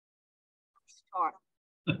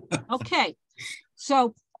Okay,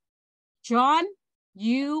 so John,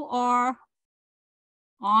 you are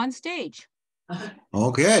on stage.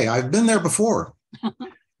 Okay, I've been there before.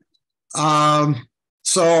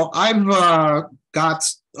 So I've got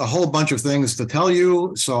a whole bunch of things to tell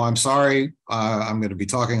you, so I'm sorry. I'm going to be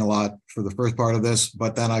talking a lot for the first part of this,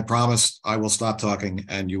 but then I promise I will stop talking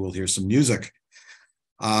and you will hear some music.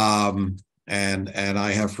 And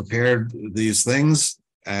I have prepared these things,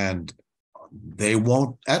 and they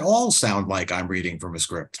won't at all sound like I'm reading from a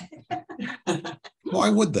script. Why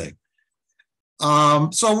would they?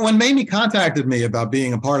 So when Mamie contacted me about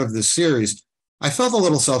being a part of this series, I felt a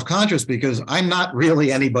little self-conscious because I'm not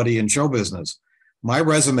really anybody in show business. My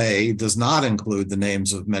resume does not include the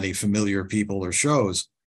names of many familiar people or shows.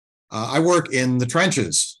 I work in the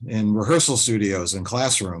trenches, in rehearsal studios and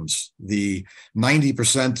classrooms, the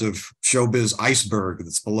 90% of showbiz iceberg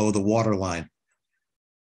that's below the waterline.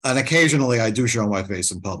 And occasionally I do show my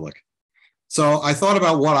face in public. So I thought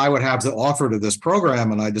about what I would have to offer to this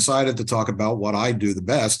program, and I decided to talk about what I do the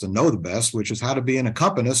best and know the best, which is how to be an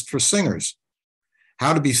accompanist for singers,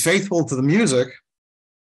 how to be faithful to the music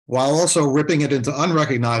while also ripping it into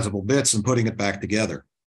unrecognizable bits and putting it back together.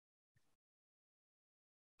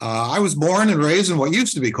 I was born and raised in what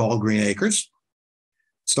used to be called Green Acres.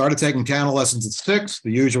 Started taking piano lessons at 6,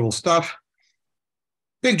 the usual stuff.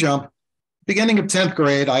 Big jump. Beginning of 10th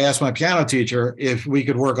grade, I asked my piano teacher if we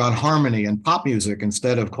could work on harmony and pop music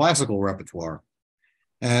instead of classical repertoire.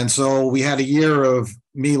 And so we had a year of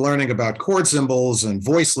me learning about chord symbols and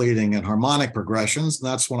voice leading and harmonic progressions.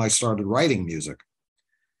 And that's when I started writing music.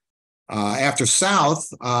 After South,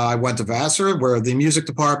 I went to Vassar, where the music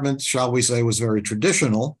department, shall we say, was very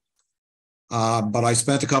traditional. But I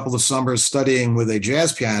spent a couple of summers studying with a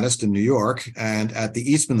jazz pianist in New York and at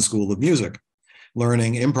the Eastman School of Music,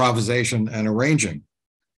 learning improvisation and arranging.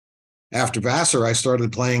 After Vassar, I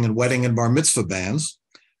started playing in wedding and bar mitzvah bands,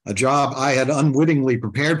 a job I had unwittingly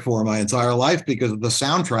prepared for my entire life because the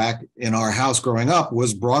soundtrack in our house growing up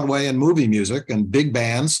was Broadway and movie music and big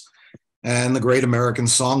bands and the Great American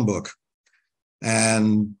Songbook.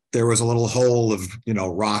 And there was a little hole of,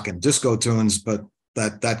 rock and disco tunes, but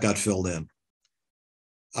that got filled in.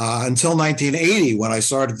 Until 1980, when I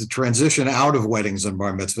started to transition out of weddings and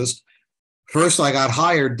bar mitzvahs. First, I got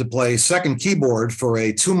hired to play second keyboard for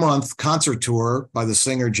a 2-month concert tour by the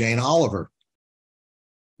singer Jane Oliver.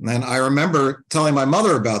 And I remember telling my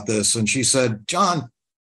mother about this, and she said, "John,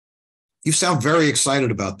 you sound very excited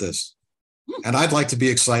about this, and I'd like to be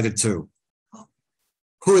excited too.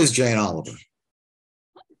 Who is Jane Oliver?"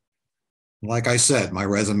 Like I said, my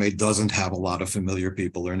resume doesn't have a lot of familiar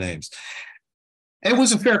people or names. It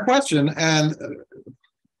was a fair question, and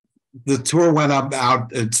the tour went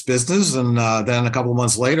out its business, and then a couple of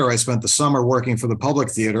months later, I spent the summer working for the Public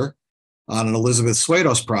Theater on an Elizabeth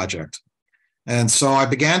Swados project. And so I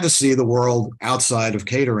began to see the world outside of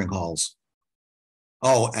catering halls.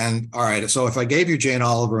 Oh, and all right, so if I gave you Jane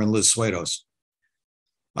Oliver and Liz Swados,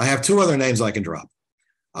 I have 2 other names I can drop.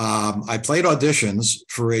 I played auditions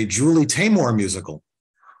for a Julie Taymor musical.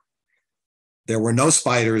 There were no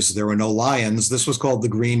spiders, there were no lions. This was called The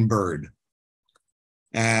Green Bird.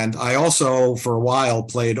 And I also, for a while,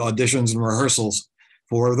 played auditions and rehearsals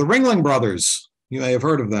for the Ringling Brothers. You may have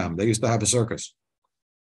heard of them. They used to have a circus.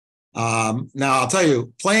 Now, I'll tell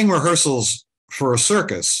you, playing rehearsals for a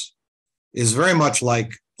circus is very much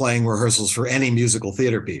like playing rehearsals for any musical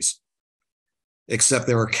theater piece, except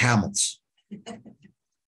there are camels.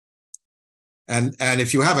 And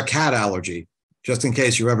if you have a cat allergy, just in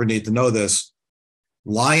case you ever need to know this,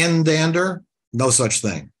 lion dander, no such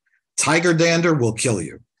thing. Tiger dander will kill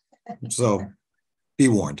you. So be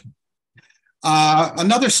warned.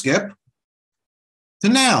 Another skip to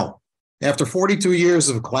now. After 42 years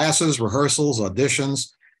of classes, rehearsals,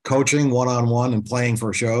 auditions, coaching one-on-one, and playing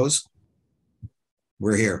for shows,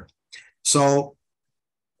 we're here. So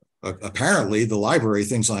apparently the library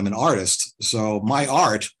thinks I'm an artist. So my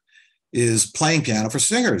art is playing piano for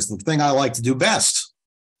singers, the thing I like to do best,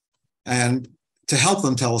 and to help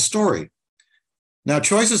them tell a story. Now,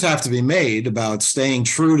 choices have to be made about staying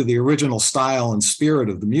true to the original style and spirit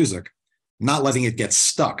of the music, not letting it get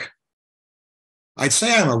stuck. I'd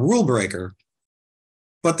say I'm a rule breaker,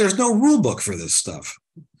 but there's no rule book for this stuff.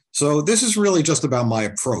 So this is really just about my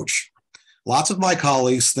approach. Lots of my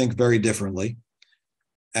colleagues think very differently,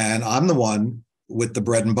 and I'm the one with the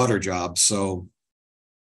bread and butter job, so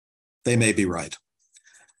they may be right.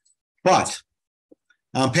 But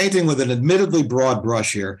I'm painting with an admittedly broad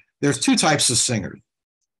brush here. There's 2 types of singers.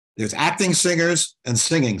 There's acting singers and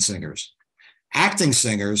singing singers. Acting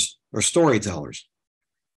singers are storytellers.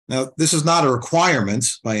 Now, this is not a requirement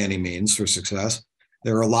by any means for success.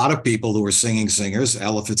 There are a lot of people who are singing singers: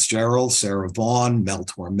 Ella Fitzgerald, Sarah Vaughan, Mel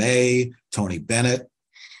Torme, Tony Bennett,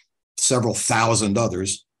 several thousand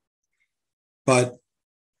others. But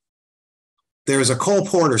there's a Cole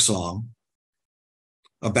Porter song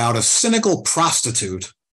about a cynical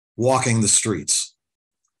prostitute walking the streets.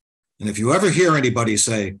 And if you ever hear anybody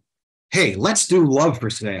say, hey, let's do Love for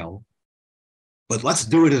Sale, but let's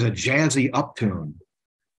do it as a jazzy uptune,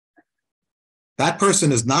 that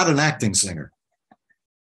person is not an acting singer.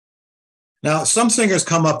 Now, some singers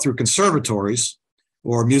come up through conservatories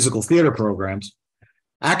or musical theater programs.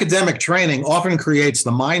 Academic training often creates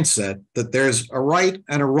the mindset that there's a right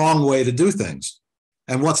and a wrong way to do things,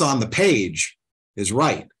 and what's on the page is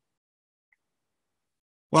right.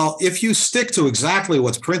 Well, if you stick to exactly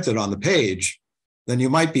what's printed on the page, then you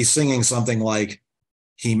might be singing something like,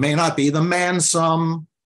 he may not be the man some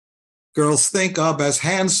girls think of as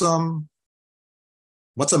handsome.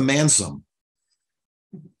 What's a mansome?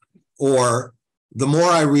 Or, the more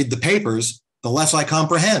I read the papers, the less I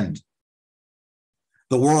comprehend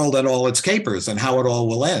the world and all its capers and how it all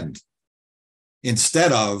will end.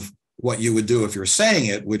 Instead of what you would do if you're saying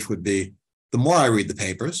it, which would be, the more I read the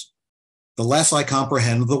papers, the less I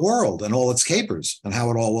comprehend the world and all its capers and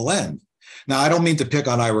how it all will end. Now, I don't mean to pick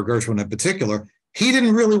on Ira Gershwin in particular. He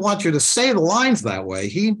didn't really want you to say the lines that way.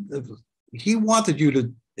 He wanted you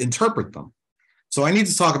to interpret them. So I need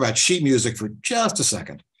to talk about sheet music for just a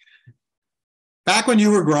second. Back when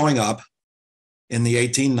you were growing up in the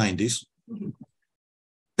 1890s,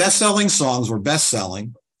 best-selling songs were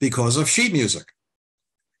best-selling because of sheet music.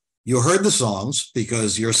 You heard the songs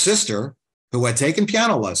because your sister, who had taken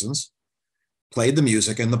piano lessons, played the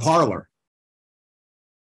music in the parlor.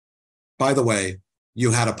 By the way,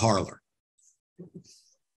 you had a parlor.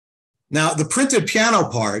 Now, the printed piano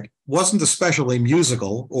part wasn't especially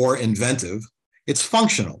musical or inventive. It's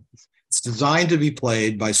functional. It's designed to be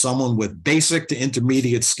played by someone with basic to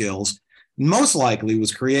intermediate skills. Most likely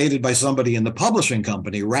was created by somebody in the publishing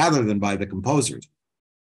company rather than by the composers.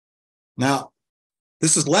 Now,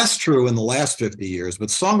 this is less true in the last 50 years, but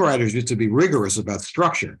songwriters used to be rigorous about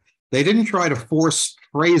structure. They didn't try to force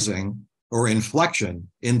phrasing or inflection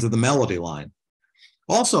into the melody line.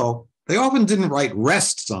 Also, they often didn't write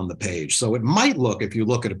rests on the page, so it might look, if you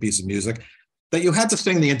look at a piece of music, that you had to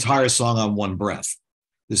sing the entire song on one breath.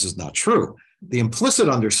 This is not true. The implicit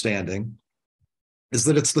understanding is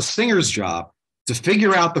that it's the singer's job to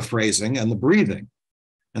figure out the phrasing and the breathing.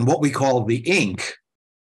 And what we call the ink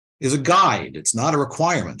is a guide. It's not a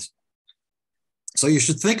requirement. So you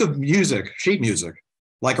should think of music, sheet music,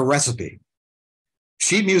 like a recipe.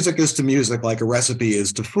 Sheet music is to music like a recipe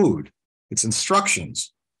is to food. It's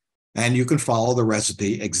instructions. And you can follow the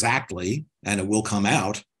recipe exactly, and it will come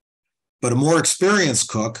out. But a more experienced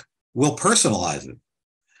cook will personalize it.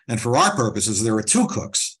 And for our purposes, there are two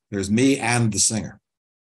cooks. There's me and the singer.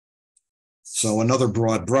 So another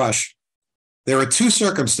broad brush. There are two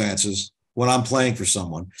circumstances when I'm playing for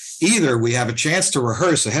someone. Either we have a chance to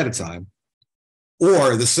rehearse ahead of time,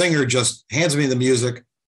 or the singer just hands me the music,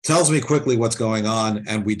 tells me quickly what's going on,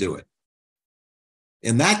 and we do it.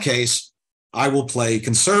 In that case, I will play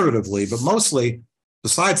conservatively, but mostly,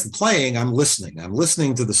 besides the playing, I'm listening. I'm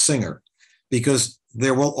listening to the singer, because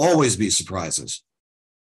there will always be surprises.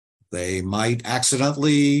 They might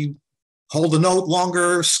accidentally hold a note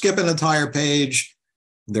longer, skip an entire page.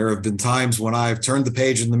 There have been times when I've turned the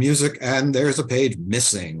page in the music and there's a page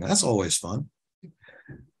missing. That's always fun.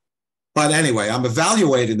 But anyway, I'm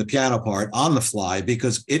evaluating the piano part on the fly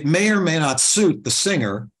because it may or may not suit the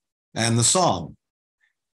singer and the song.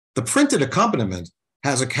 The printed accompaniment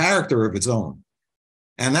has a character of its own,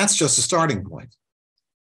 and that's just a starting point.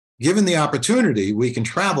 Given the opportunity, we can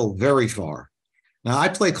travel very far. Now, I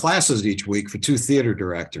play classes each week for two theater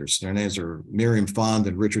directors. Their names are Miriam Fond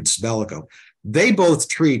and Richard Spellico. They both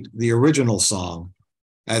treat the original song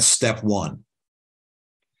as step one.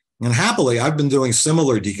 And happily, I've been doing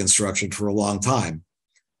similar deconstruction for a long time.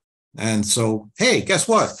 And so, hey, guess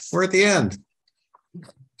what? We're at the end.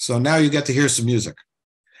 So now you get to hear some music.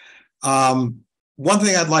 One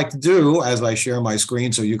thing I'd like to do as I share my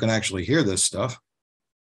screen so you can actually hear this stuff.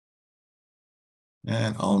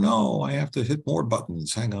 And oh no, I have to hit more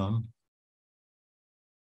buttons. Hang on.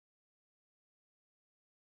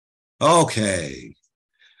 Okay.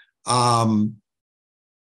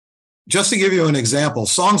 Just to give you an example,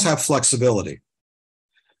 songs have flexibility.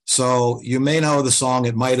 So you may know the song,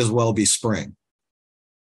 It Might As Well Be Spring.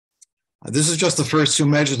 This is just the first two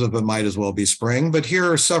measures of It Might As Well Be Spring, but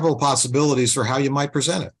here are several possibilities for how you might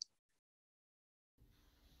present it.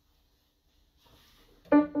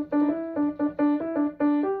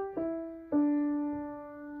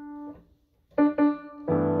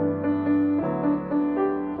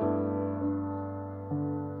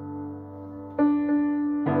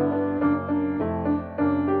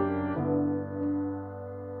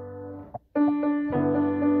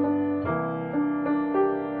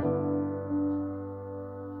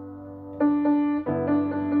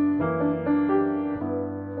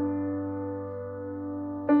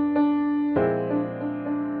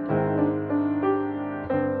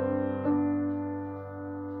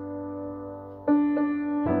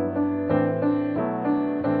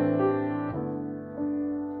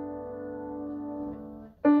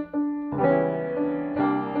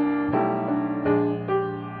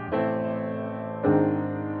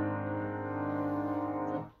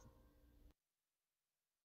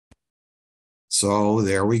 So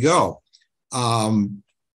there we go.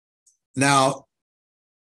 Now,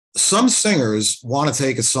 some singers want to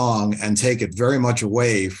take a song and take it very much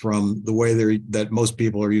away from the way that most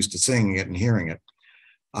people are used to singing it and hearing it.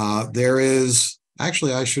 There is,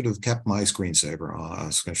 actually, I should have kept my screensaver on. I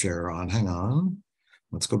was going to share on. Hang on.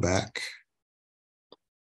 Let's go back.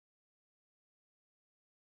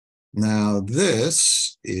 Now,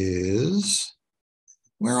 this is,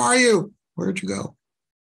 where are you? Where'd you go?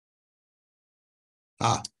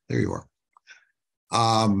 Ah, there you are.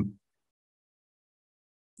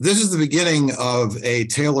 This is the beginning of a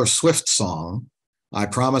Taylor Swift song. I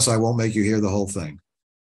promise I won't make you hear the whole thing.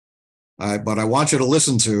 But I want you to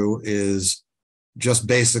listen to is just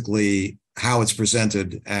basically how it's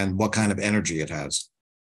presented and what kind of energy it has.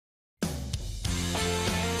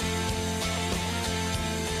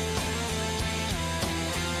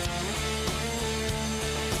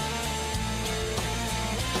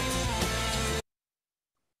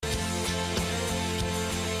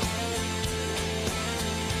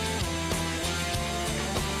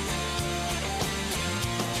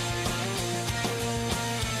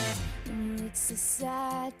 It's a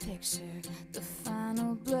sad picture, the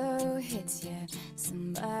final blow hits you.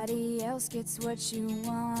 Somebody else gets what you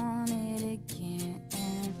wanted again.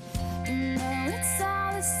 You know it's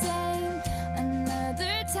all the same,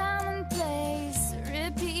 another time and place,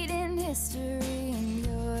 repeating history, and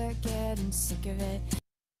you're getting sick of it.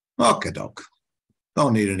 Okay, doke.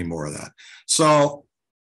 Don't need any more of that. So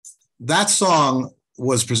that song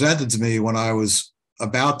was presented to me when I was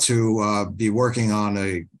about to be working on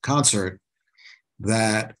a concert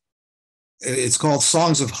that it's called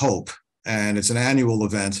Songs of Hope, and it's an annual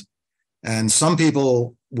event. And some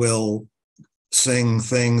people will sing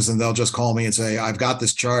things and they'll just call me and say, I've got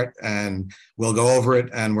this chart and we'll go over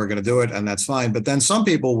it and we're going to do it, and that's fine. But then some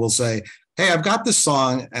people will say, hey, I've got this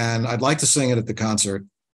song and I'd like to sing it at the concert,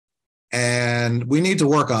 and we need to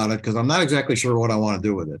work on it because I'm not exactly sure what I want to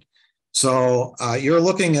do with it. So you're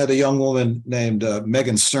looking at a young woman named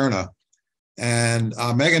Megan Sterna. And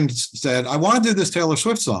Megan said, I want to do this Taylor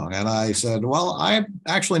Swift song. And I said, well, I've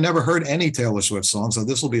actually never heard any Taylor Swift song, so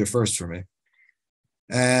this will be a first for me.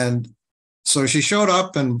 And so she showed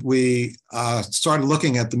up and we started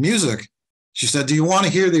looking at the music. She said, do you want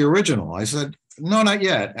to hear the original? I said, no, not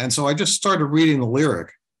yet. And so I just started reading the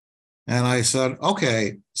lyric. And I said,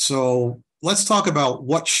 okay, so let's talk about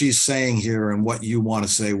what she's saying here and what you want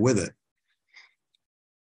to say with it.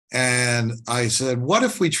 And I said, what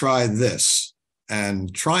if we try this?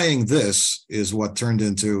 And trying this is what turned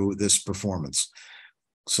into this performance.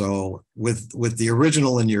 So with the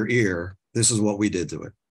original in your ear, this is what we did to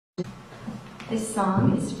it. This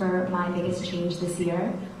song is for my biggest change this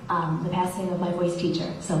year, the passing of my voice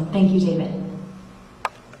teacher. So thank you, David.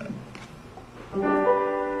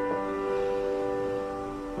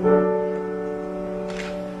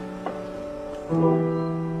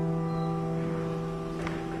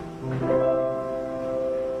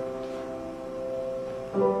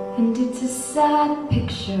 And it's a sad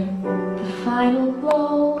picture, the final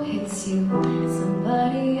blow hits you.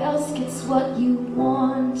 Somebody else gets what you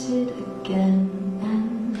wanted again.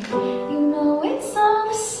 And you know it's all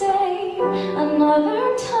the same,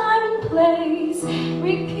 another time and place,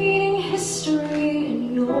 repeating history,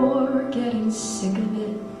 and you're getting sick of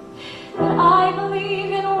it. But I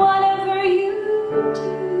believe in whatever you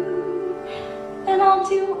do, and I'll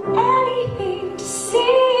do anything to see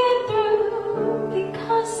it through,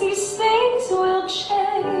 because these things will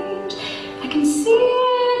change. I can see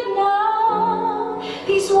it now.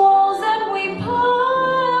 These walls that we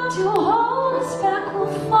put up to hold us back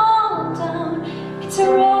will fall down. It's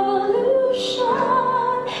a revolution.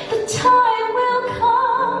 The time will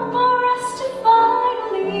come for us to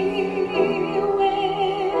finally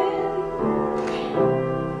win.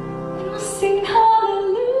 And we'll sing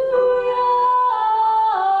hallelujah.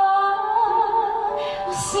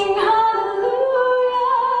 We'll sing hallelujah.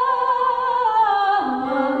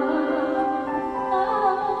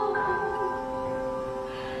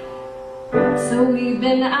 So we've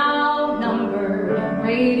been outnumbered,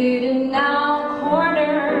 raided, and now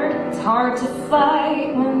cornered. It's hard to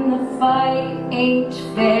fight when the fight ain't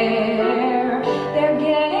fair. They're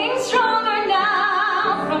getting stronger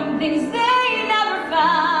now from things they never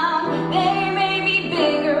found. They may be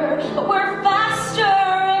bigger, but we're faster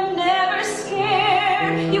and never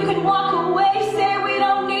scared. You can walk away, say we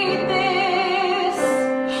don't need this,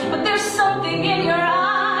 but there's something in your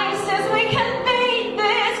eyes says we can beat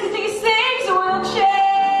this, 'cause these things will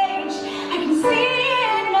change. I can see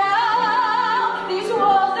it now. These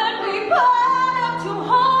walls that we put up to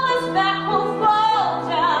hold us back will fall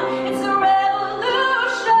down. It's a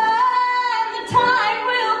revolution. The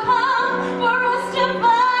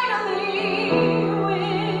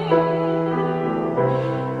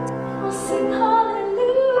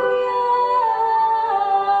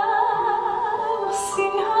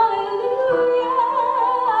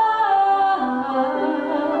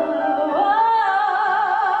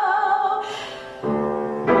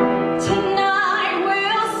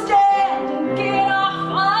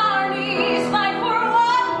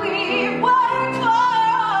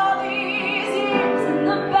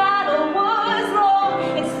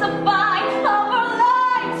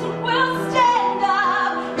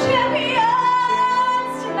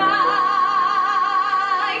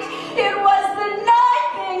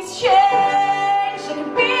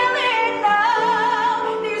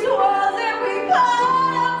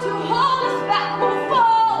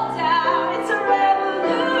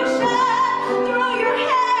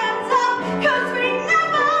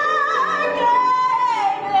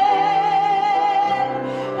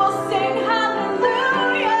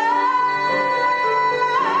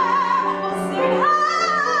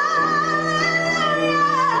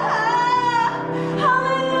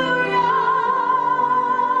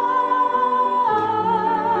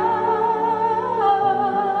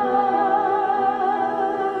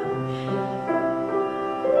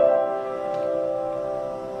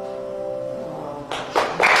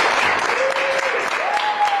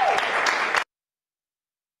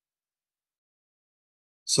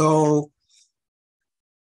So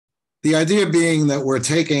the idea being that we're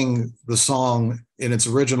taking the song in its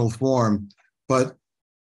original form, but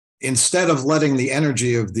instead of letting the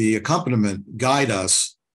energy of the accompaniment guide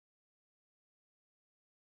us,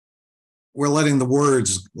 we're letting the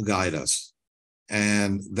words guide us.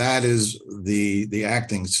 And that is the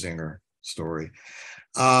acting singer story.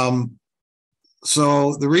 So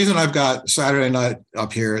the reason I've got Saturday Night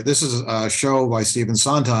up here, this is a show by Stephen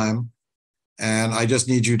Sondheim, and I just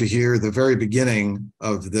need you to hear the very beginning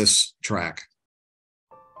of this track.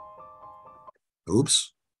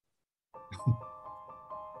 Oops.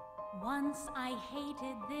 Once I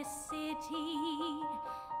hated this city,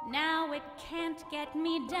 now it can't get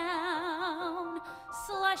me down.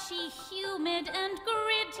 Slushy, humid, and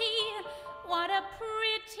gritty, what a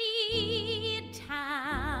pretty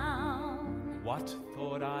town. What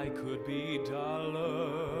thought I could be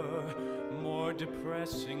duller, more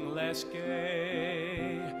depressing, less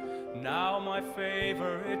gay? Now my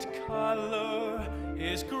favorite color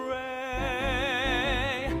is gray.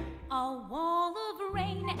 A wall of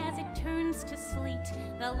rain as it turns to sleet,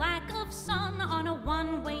 the lack of sun on a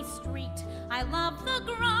one-way street. I love the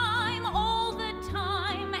grime all the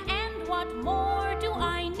time, and what more do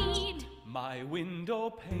I need? My window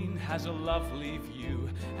pane has a lovely view,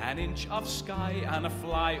 an inch of sky and a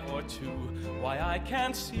fly or two. Why, I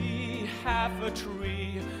can't see half a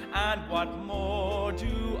tree, and what more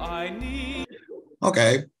do I need?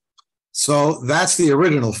 Okay, so that's the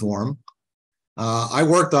original form. I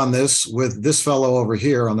worked on this with this fellow over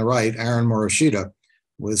here on the right, Aaron Morishita.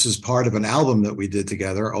 This is part of an album that we did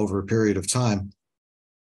together over a period of time.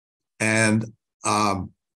 And the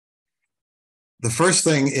first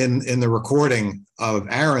thing in the recording of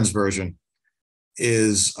Aaron's version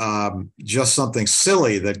is just something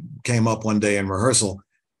silly that came up one day in rehearsal.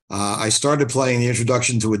 I started playing the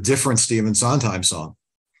introduction to a different Stephen Sondheim song,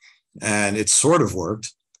 and it sort of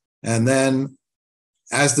worked. And then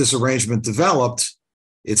as this arrangement developed,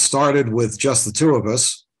 it started with just the two of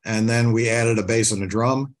us, and then we added a bass and a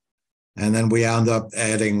drum, and then we wound up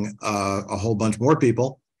adding a whole bunch more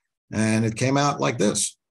people, and it came out like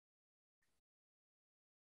this.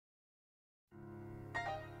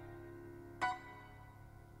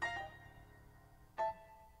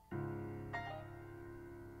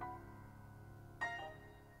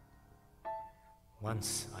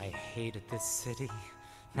 Once I hated this city,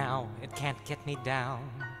 now it can't get me down.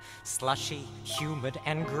 Slushy, humid,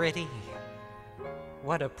 and gritty,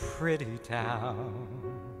 what a pretty town.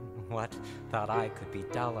 What thought I could be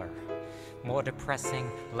duller, more depressing,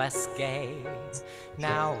 less gay?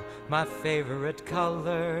 Now my favorite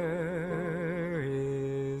color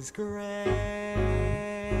is gray.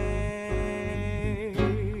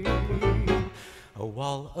 A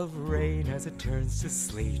wall of rain as it turns to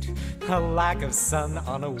sleet, a lack of sun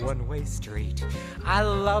on a one-way street. I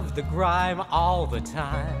love the grime all the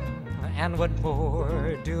time, and what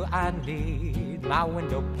more do I need? My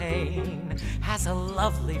window pane has a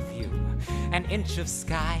lovely view, an inch of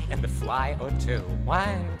sky and a fly or two.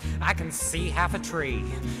 Why, I can see half a tree,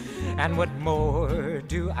 and what more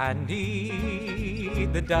do I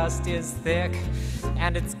need? The dust is thick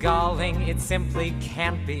and it's galling, it simply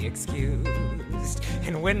can't be excused.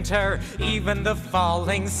 In winter, even the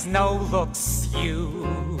falling snow looks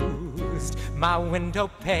used. My window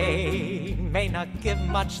pane may not give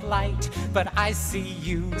much light, but I see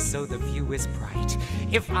you, so the view is bright.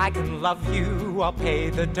 If I can love you, I'll pay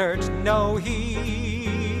the dirt no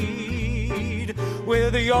heed.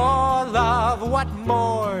 With your love, what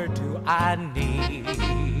more do I need?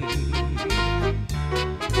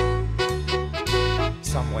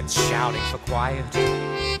 Someone's shouting for quiet,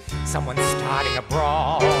 someone's starting a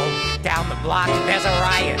brawl. Down the block there's a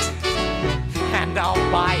riot, and I'll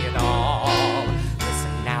buy it all.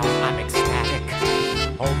 Listen now, I'm ecstatic,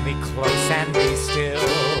 hold me close and be still.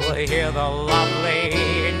 Hear the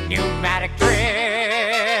lovely pneumatic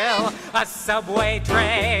drill. A subway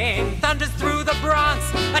train thunders through the Bronx,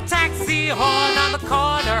 a taxi horn on the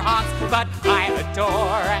corner honks. But I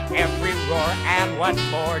adore every roar, and what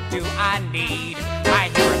more do I need? I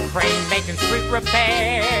hear a crane making street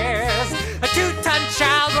repairs, a 2-ton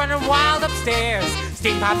child running wild upstairs.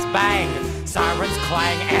 Steam pipes bang, sirens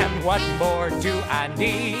clang, and what more do I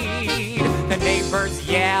need? The neighbors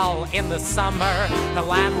yell in the summer, the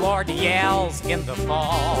landlord yells in the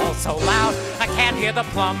fall. So loud I can't hear the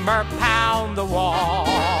plumber pound the wall.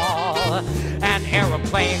 An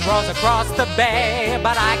aeroplane rolls across the bay,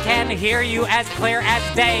 but I can hear you as clear as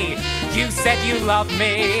day. You said you loved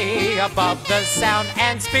me above the sound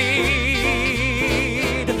and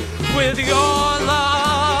speed. With your love,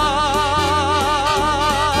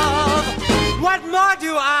 what more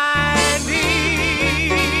do I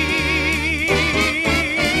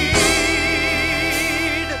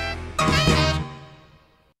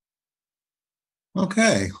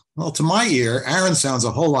Okay. Well, to my ear, Aaron sounds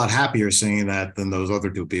a whole lot happier singing that than those other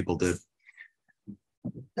two people did.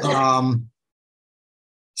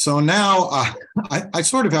 So now I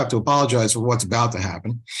sort of have to apologize for what's about to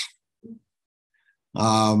happen.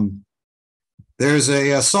 There's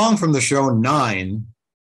a song from the show 9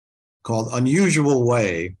 called Unusual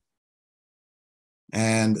Way.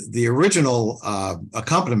 And the original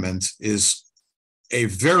accompaniment is a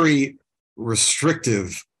very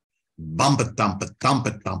restrictive bump it, dump it, dump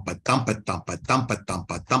it, dump it, dump it, dump it, dump it, dump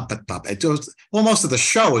it, dump it, dump it. Well, most of the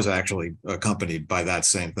show is actually accompanied by that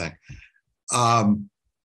same thing.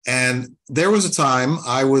 And there was a time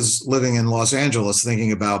I was living in Los Angeles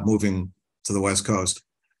thinking about moving to the West Coast.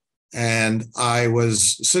 And I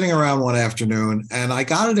was sitting around one afternoon and I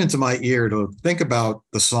got it into my ear to think about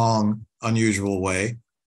the song Unusual Way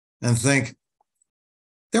and think,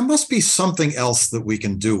 there must be something else that we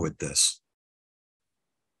can do with this.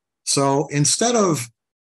 So instead of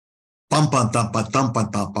bum bum thump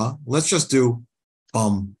thump thump, let's just do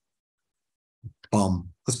bum bum.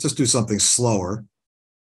 Let's just do something slower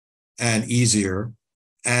and easier,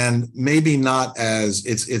 and maybe not as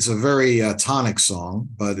it's a very tonic song,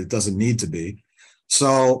 but it doesn't need to be.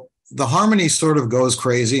 So the harmony sort of goes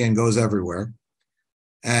crazy and goes everywhere.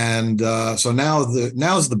 And so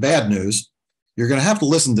now's the bad news. You're going to have to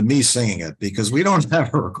listen to me singing it because we don't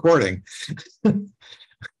have a recording.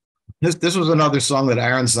 This was another song that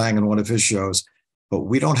Aaron sang in one of his shows, but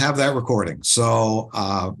we don't have that recording. So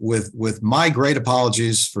with my great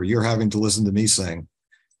apologies for your having to listen to me sing,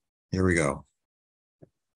 here we go.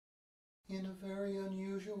 In a very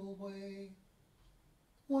unusual way,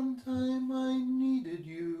 one time I needed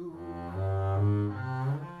you.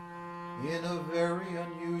 In a very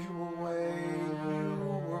unusual way, you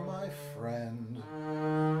were my friend.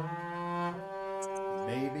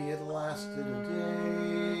 Maybe it lasted a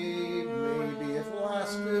day, maybe it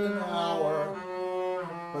lasted an hour,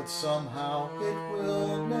 but somehow it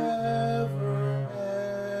will never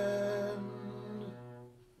end.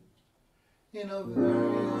 In a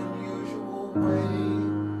very unusual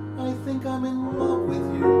way, I think I'm in love with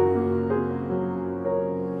you.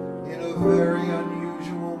 In a very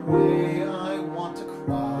unusual way, I want to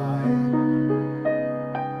cry.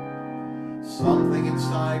 Something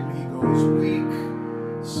inside me goes weak,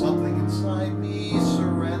 something inside me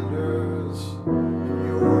surrenders.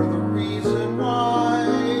 You're the reason why,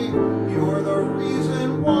 you're the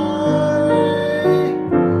reason why.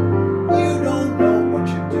 You don't know what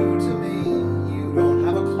you do to me, you don't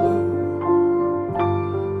have a clue.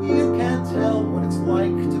 You can't tell what it's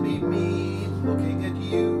like to be me looking at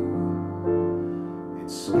you.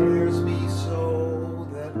 It scares me so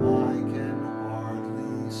that I can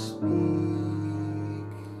hardly speak.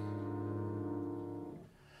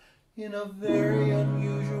 In a very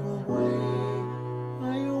unusual way,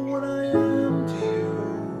 I owe what I am to you.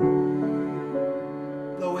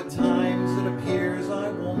 Though at times it appears I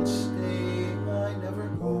won't stay, I never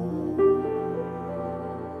go.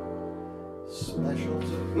 Special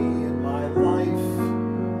to me in my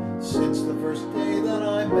life, since the first day that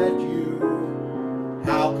I met you.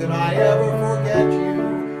 How could I ever forget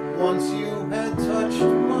you, once you had touched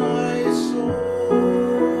my soul?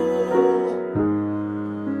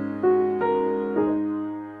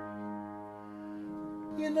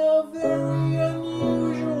 In a very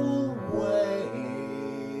unusual way,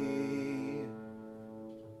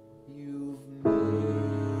 you've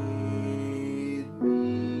made me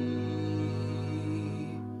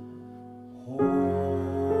whole.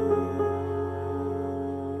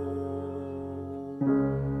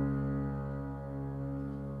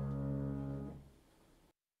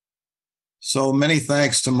 So many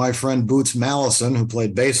thanks to my friend Boots Mallison, who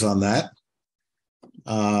played bass on that.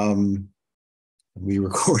 We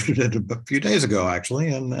recorded it a few days ago, actually,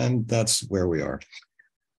 and that's where we are.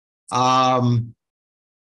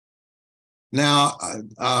 Now,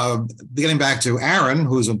 getting back to Aaron,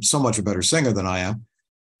 who's so much a better singer than I am,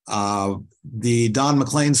 the Don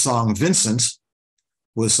McLean song Vincent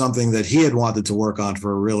was something that he had wanted to work on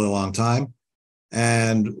for a really long time.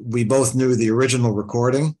 And we both knew the original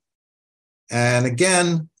recording. And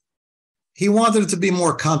again, he wanted it to be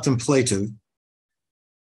more contemplative.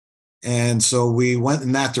 And so we went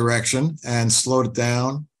in that direction and slowed it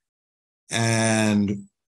down and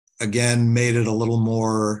again made it a little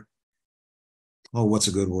more, oh, what's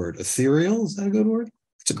a good word? Ethereal? Is that a good word?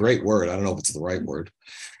 It's a great word. I don't know if it's the right word.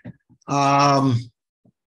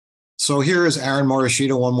 So here is Aaron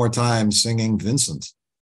Morishita one more time singing Vincent.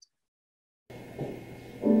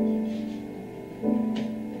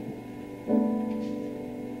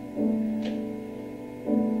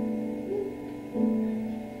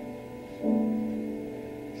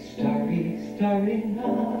 starry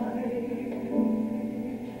night.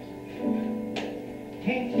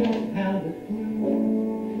 Paint your palette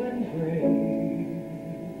blue and gray.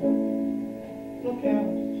 Look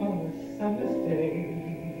out on a summer's day.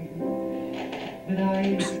 But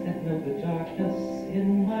eyes that know the darkness in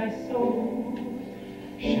my soul.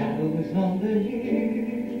 Shadows on the hills.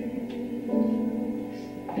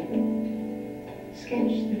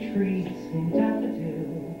 Sketch the trees and daffodils.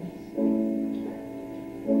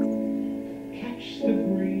 Catch the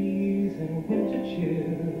breeze and winter chills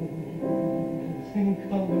and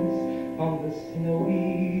colors on the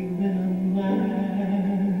snowy linen land.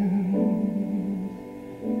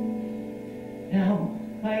 Now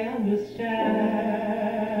I understand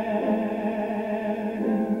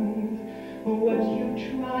what you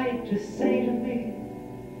tried to say to me.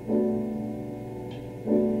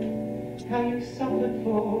 How you suffered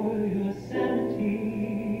for your sanity.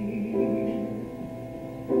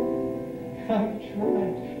 How you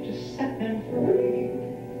tried to set them free.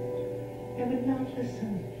 They would not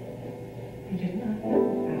listen. They did not know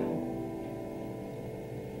how.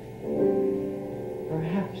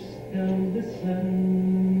 Perhaps they'll listen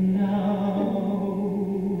now.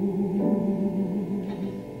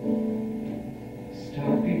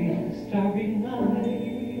 Starry, starry night.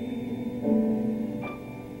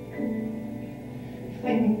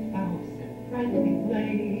 Flaming clouds that brightly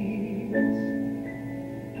blaze.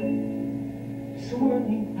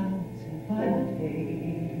 Swirling clouds in violet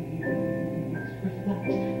haze. Reflect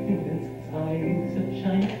in Vincent's eyes of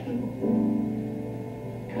shiny blue.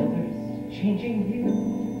 Colors changing hue.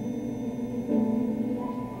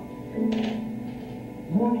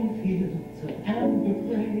 Morning fields of amber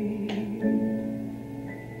gray.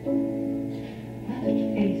 Weathered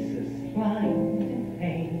faces lined in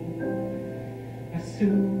pain are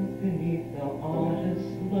soothed beneath the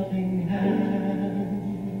artist's loving hand.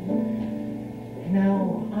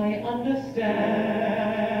 Now I understand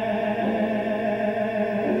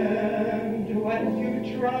what you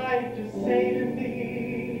tried to say to me.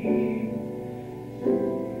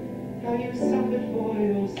 How you suffered for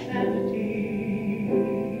your sanity.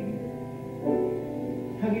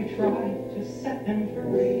 How you tried to set them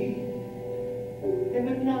free. They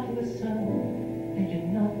would not listen. They did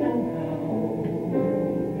not know how.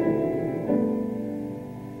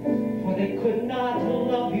 For they could not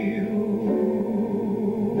love you.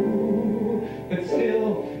 But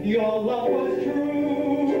still, your love was true.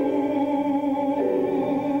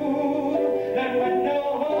 And when no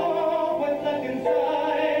hope was left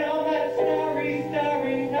inside on that starry,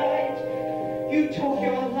 starry night, you took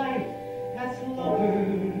your life as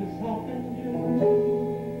lovers often do.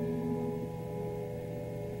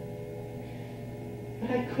 But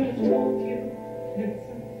I could have told you,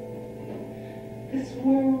 Vincent, this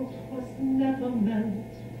world was never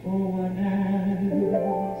meant for one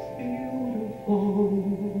as beautiful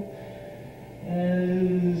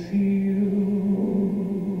as you.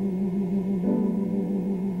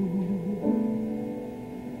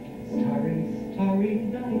 Starry, starry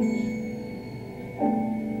night.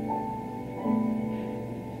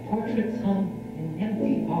 Portraits hung in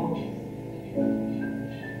empty halls.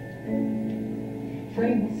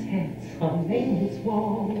 Frameless heads on nameless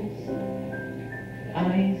walls.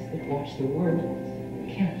 Eyes that watch the world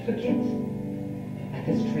can't forget that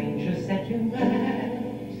the stranger set you mad.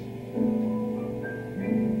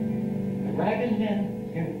 The ragged men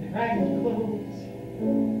in ragged clothes.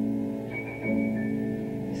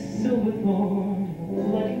 The silver thorn, the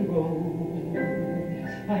bloody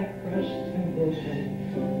rose. I crushed and broken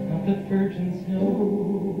on the virgin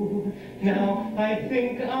snow. Now I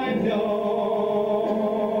think I know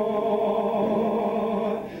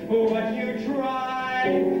what you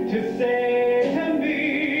tried to say to me.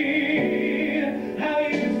 How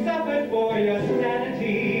you suffered for your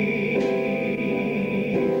sanity.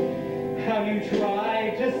 How you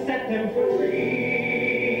tried to set them free.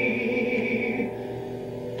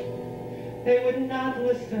 They would not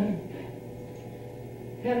listen.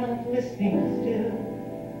 They're not listening still.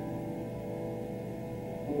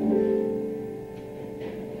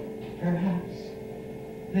 Perhaps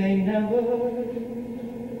they never will.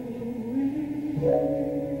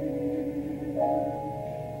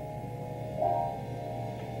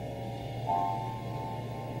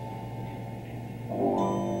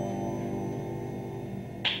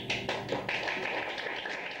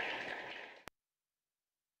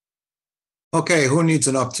 Okay, who needs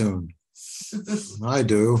an uptune? I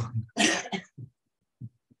do.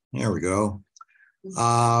 There we go.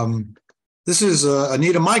 This is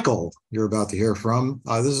Anita Michael you're about to hear from.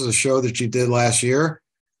 This is a show that she did last year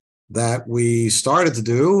that we started to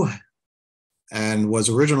do and was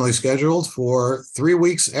originally scheduled for 3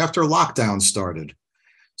 weeks after lockdown started.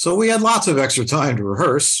 So we had lots of extra time to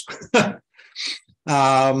rehearse.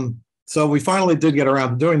 So we finally did get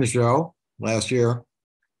around to doing the show last year.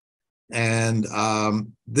 And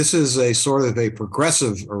this is a sort of a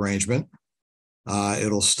progressive arrangement.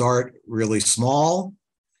 It'll start really small,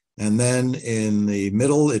 and then in the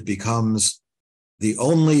middle, it becomes the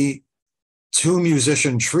only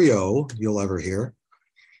 2-musician trio you'll ever hear.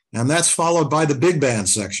 And that's followed by the big band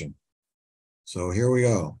section. So here we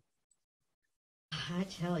go. I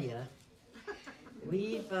tell you,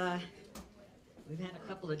 we've had a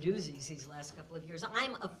couple of doozies these last couple of years.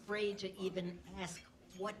 I'm afraid to even ask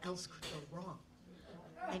what else could go wrong.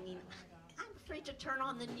 I mean, I'm afraid to turn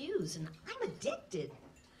on the news, and I'm addicted.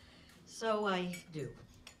 So I do.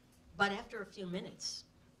 But after a few minutes,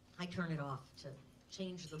 I turn it off to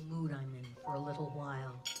change the mood I'm in for a little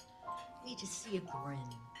while. Need to see a grin.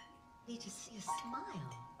 Need to see a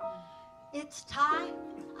smile. It's time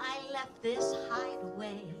I left this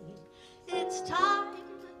hideaway. It's time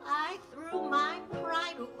I threw my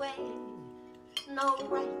pride away. No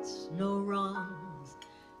rights, no wrongs.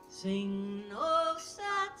 Sing no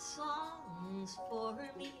sad songs for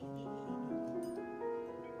me.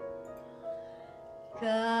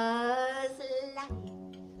 'Cause life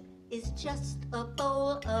is just a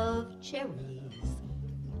bowl of cherries.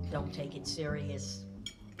 Don't take it serious.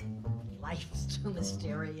 Life's too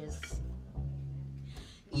mysterious.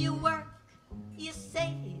 You work, you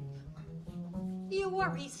save, you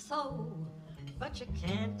worry so, but you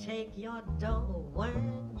can't take your dough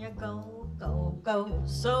when you go, go, go.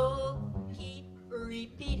 So keep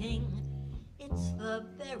repeating, it's the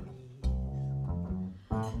berries.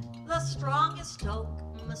 The strongest oak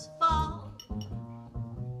must fall.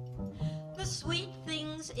 The sweet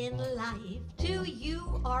things in life to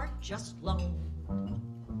you are just loan.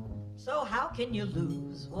 So how can you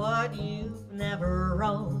lose what you've never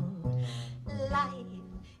owned? Life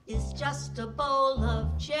is just a bowl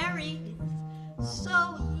of cherries,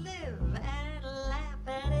 so live and laugh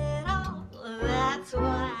at it all. That's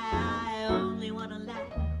why I only want to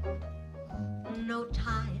laugh. No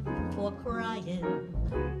time for crying.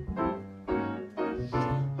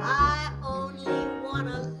 I only want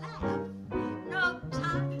to laugh. No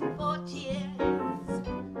time for tears.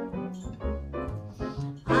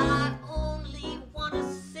 I only want to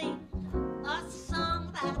sing a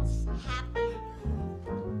song that's happy.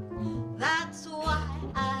 That's why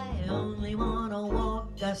I only want to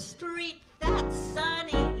walk a street that's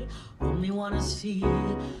sunny. Only want to see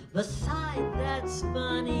the side that's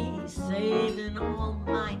funny. Saving all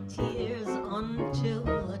my tears until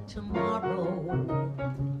tomorrow.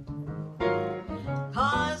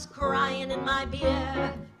 'Cause crying in my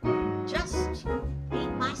beer just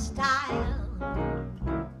ain't my style.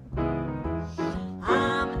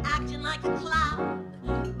 I'm acting like a clown,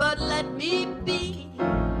 but let me be.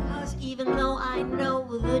 'Cause even though I know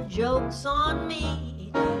the joke's on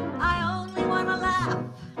me, I only want to laugh.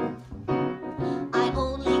 I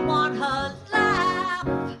only want to laugh.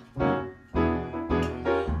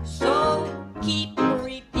 So keep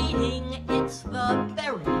repeating, it's the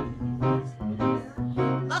berries.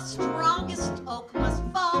 The strongest oak must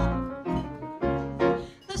fall.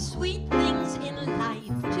 The sweet things in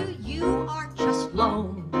life to you are just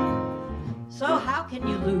loan. So how can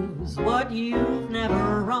you lose what you've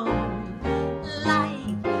never owned?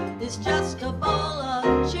 Life is just a bowl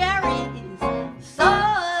of cherries. So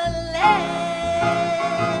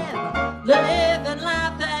live and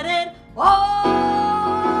laugh at it all.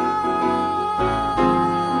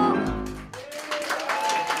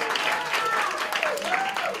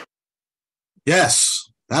 Yes,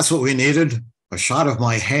 that's what we needed. A shot of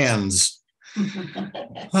my hands.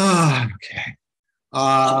 Okay.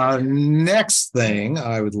 Next thing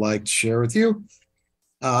I would like to share with you.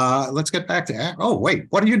 Let's get back to, oh, wait,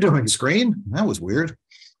 what are you doing, screen? That was weird.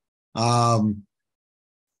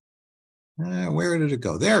 Where did it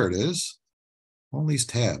go? There it is. All these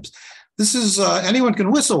tabs. This is Anyone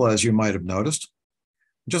Can Whistle, as you might have noticed.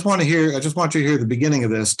 I just want you to hear the beginning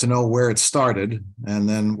of this to know where it started and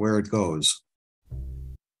then where it goes.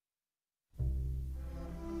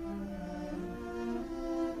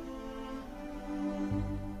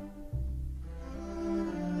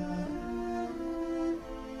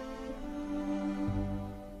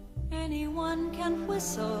 Anyone can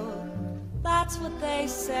whistle, that's what they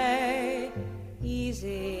say,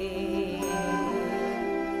 easy.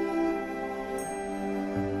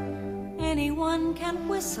 Anyone can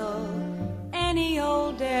whistle any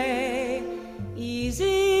old day, easy.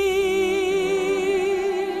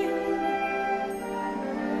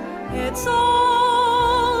 It's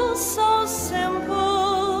all so simple.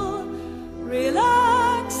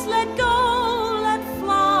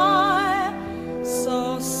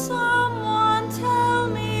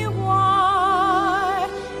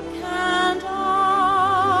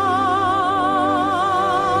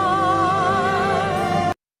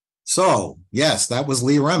 So yes, that was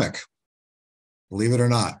Lee Remick, believe it or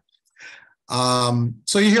not.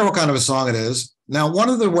 So you hear what kind of a song it is. Now, one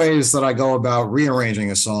of the ways that I go about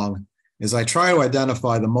rearranging a song is I try to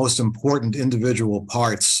identify the most important individual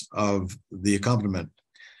parts of the accompaniment.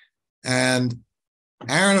 And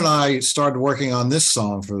Aaron and I started working on this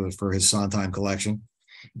song for his Sondheim collection.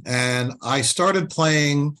 And I started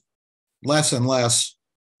playing less and less.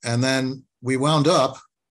 And then we wound up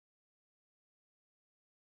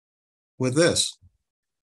with this.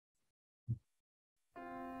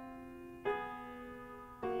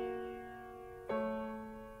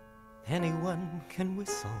 Anyone can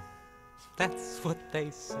whistle, that's what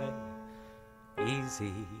they say.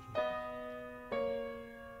 Easy.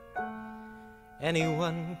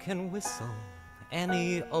 Anyone can whistle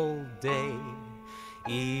any old day.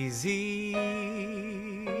 Easy.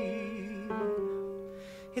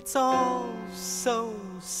 It's all so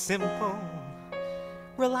simple.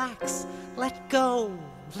 Relax, let go,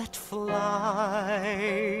 let fly.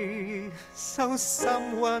 So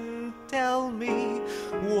someone tell me,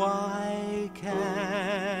 why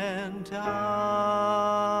can't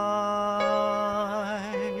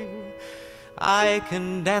I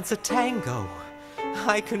can dance a tango,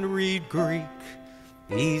 I can read Greek,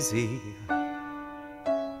 easy.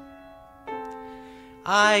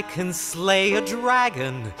 I can slay a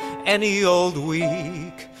dragon any old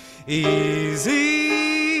week, easy.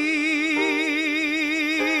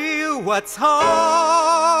 What's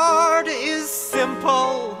hard is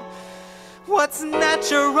simple. What's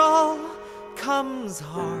natural comes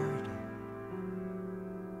hard.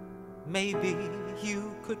 Maybe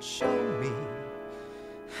you could show me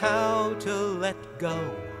how to let go,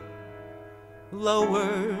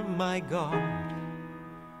 lower my guard,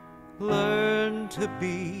 learn to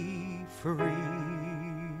be free.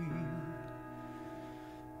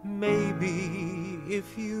 Maybe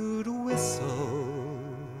if you'd whistle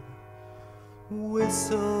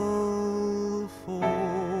for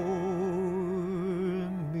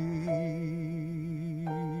me.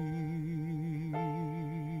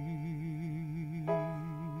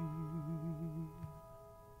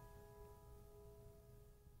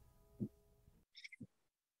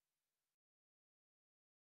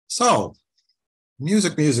 So,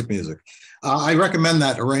 music. I recommend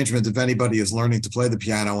that arrangement if anybody is learning to play the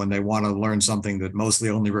piano and they want to learn something that mostly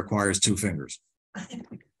only requires 2 fingers.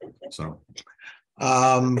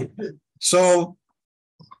 So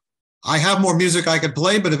I have more music I could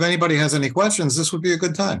play, but if anybody has any questions, this would be a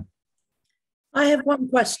good time. I have one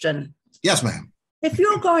question. Yes, ma'am. If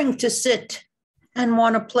you're going to sit and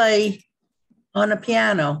want to play on a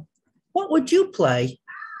piano, what would you play?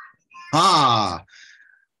 I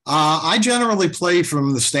generally play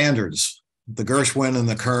from the standards, the Gershwin and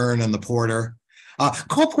the Kern and the Porter.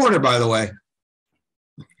 Cole Porter, by the way.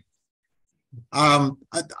 I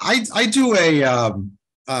do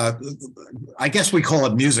I guess we call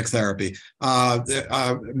it music therapy.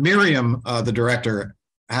 Miriam, the director,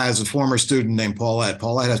 has a former student named Paulette.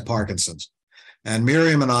 Paulette has Parkinson's. And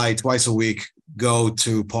Miriam and I, twice a week, go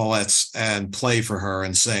to Paulette's and play for her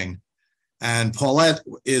and sing. And Paulette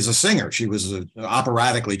is a singer. She was an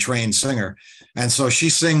operatically trained singer. And so she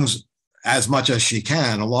sings as much as she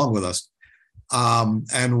can along with us.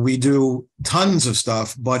 And we do tons of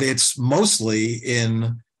stuff, but it's mostly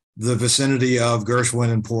in the vicinity of Gershwin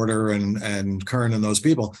and Porter and Kern and those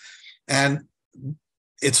people. And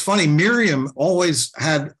it's funny, Miriam always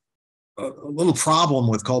had a little problem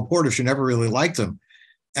with Cole Porter. She never really liked him.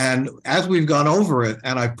 And as we've gone over it,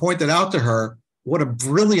 and I pointed out to her what a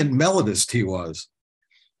brilliant melodist he was.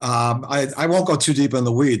 I won't go too deep in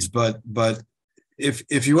the weeds, but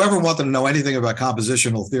if you ever wanted to know anything about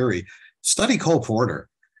compositional theory, study Cole Porter.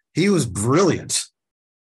 He was brilliant.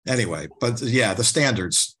 Anyway, but yeah, the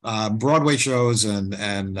standards, Broadway shows and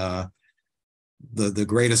the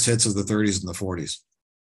greatest hits of the 30s and the 40s.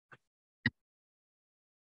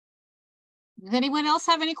 Does anyone else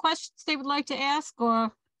have any questions they would like to ask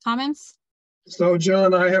or comments? So,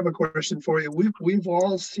 John, I have a question for you. We've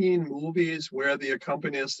all seen movies where the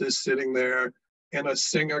accompanist is sitting there and a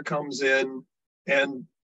singer comes in and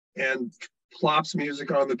plops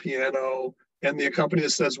music on the piano, and the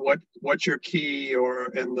accompanist says, what's your key?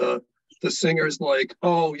 And the singer's like,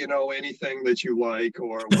 oh, anything that you like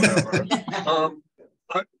or whatever.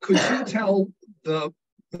 Could you tell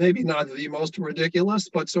maybe not the most ridiculous,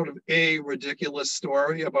 but sort of a ridiculous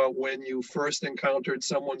story about when you first encountered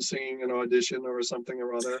someone singing an audition or something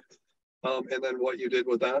or other, and then what you did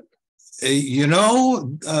with that?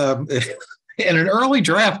 In an early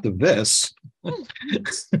draft of this,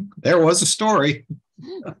 there was a story.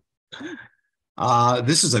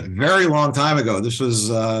 This is a very long time ago. This was,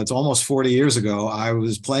 it's almost 40 years ago. I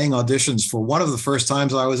was playing auditions for one of the first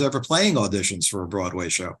times I was ever playing auditions for a Broadway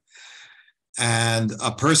show. And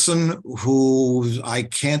a person who I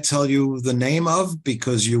can't tell you the name of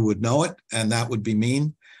because you would know it, and that would be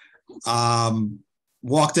mean,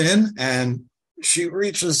 walked in and she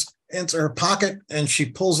reaches into her pocket and she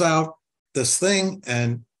pulls out this thing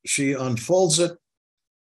and she unfolds it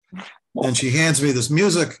and she hands me this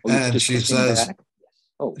music and she says,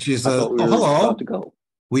 "Oh, hello,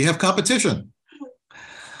 we have competition."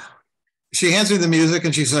 She hands me the music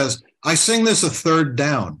and she says, "I sing this a third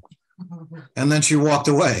down." And then she walked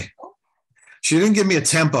away. She didn't give me a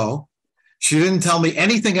tempo. She didn't tell me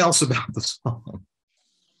anything else about the song.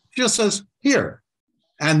 She just says, "Here."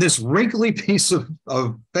 And this wrinkly piece of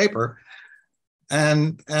paper.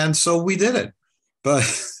 And so we did it. But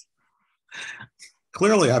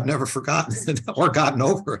clearly I've never forgotten it or gotten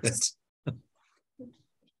over it.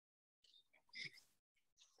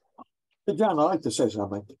 Hey, John, I'd like to say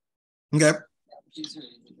something. Okay.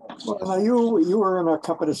 Well, you were an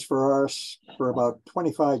accompanist for us for about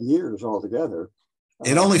 25 years altogether.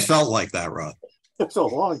 It only felt like that, Rod. It's a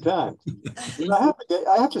long time.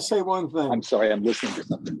 I have to say one thing. I'm sorry, I'm listening to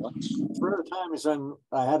something. Rare times when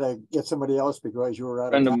I had to get somebody else because you were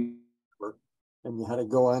out of time and you had to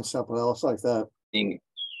go on something else like that. Being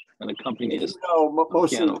an accompanist,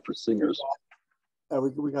 most piano for singers.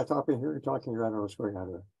 We got talking here. I don't know what's going on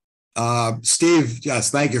here. Steve,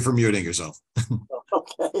 yes, thank you for muting yourself.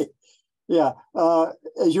 Okay. Yeah.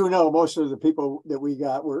 As you know, most of the people that we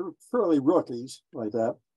got were fairly rookies like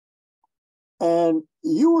that. And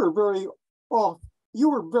you were very,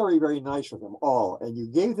 very nice with them all. And you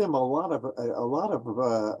gave them a lot of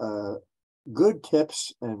good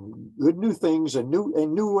tips and good new things and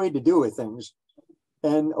new way to do it things.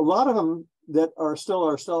 And a lot of them that are still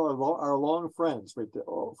our long friends for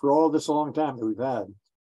all this long time that we've had.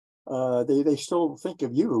 They still think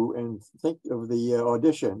of you and think of the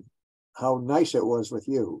audition, how nice it was with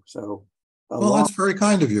you. So, that's very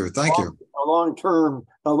kind of you. Thank you.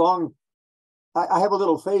 I have a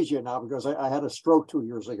little aphasia now because I had a stroke 2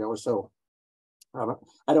 years ago. So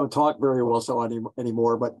I don't talk very well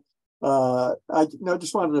anymore. But I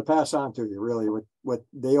just wanted to pass on to you really what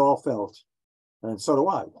they all felt. And so do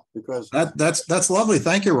I, because that's lovely.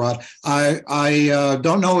 Thank you, Rod. I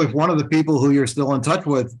don't know if one of the people who you're still in touch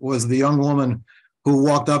with was the young woman who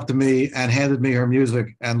walked up to me and handed me her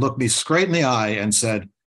music and looked me straight in the eye and said,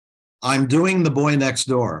 "I'm doing The Boy Next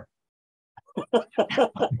Door."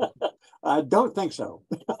 I don't think so.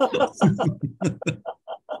 I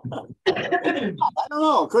don't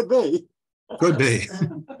know. Could be. Could be.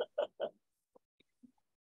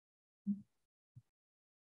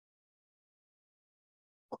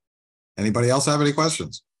 Anybody else have any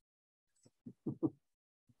questions?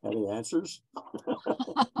 Any answers?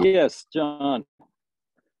 Yes, John.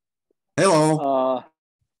 Hello.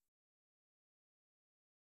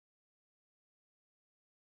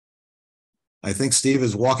 I think Steve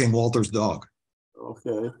is walking Walter's dog.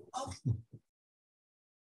 Okay.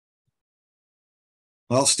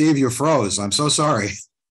 Well, Steve, you froze. I'm so sorry.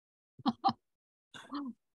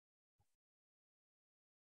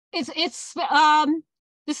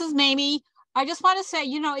 This is Mamie. I just want to say,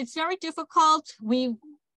 it's very difficult. We've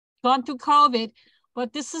gone through COVID,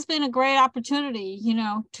 but this has been a great opportunity,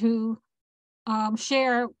 to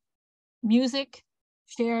share music,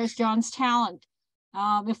 share John's talent.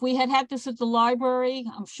 If we had this at the library,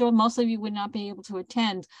 I'm sure most of you would not be able to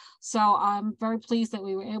attend. So I'm very pleased that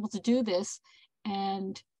we were able to do this.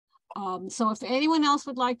 And so if anyone else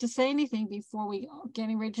would like to say anything before we are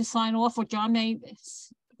getting ready to sign off, or John may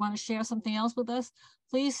want to share something else with us,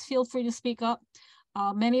 please feel free to speak up.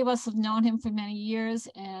 Many of us have known him for many years,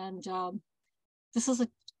 and this is a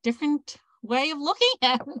different way of looking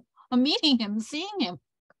at him, of meeting him, seeing him.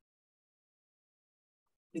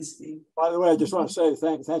 By the way, I just want to say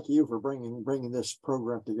thank you for bringing this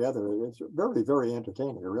program together. It's very, very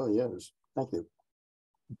entertaining. It really is. Thank you.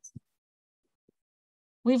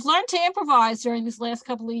 We've learned to improvise during these last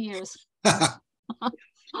couple of years.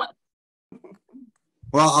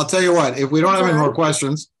 Well, I'll tell you what, if we don't have any more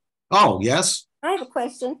questions. Oh, yes. I have a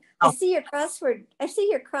question. I see your crossword. I see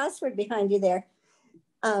your crossword behind you there.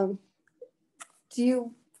 Can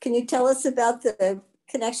you tell us about the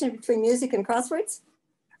connection between music and crosswords?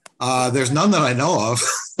 There's none that I know of.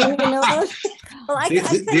 Well,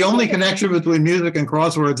 the only connection between music and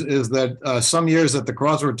crosswords is that some years at the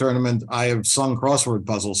crossword tournament, I have sung crossword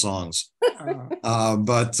puzzle songs.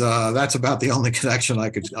 But that's about the only connection I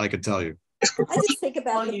could tell you. I just think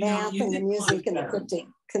about the math and the music and the cryptic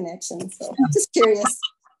connection. So I'm just curious.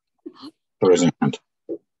 There is a hand.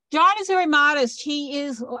 John is very modest. He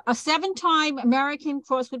is a 7-time American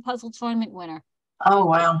crossword puzzle tournament winner. Oh,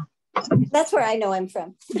 wow. That's where I know him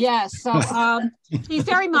from. Yes, so he's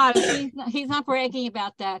very modest. He's not bragging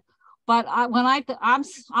about that. But I'm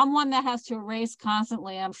one that has to erase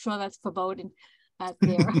constantly. I'm sure that's foreboding out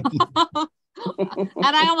there. And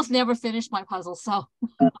I almost never finish my puzzle. So,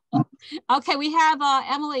 okay, we have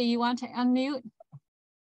Emily. You want to unmute?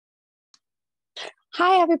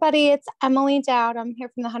 Hi, everybody. It's Emily Dowd. I'm here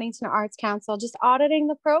from the Huntingon Arts Council, just auditing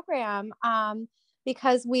the program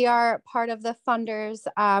because we are part of the funders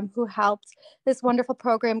who helped this wonderful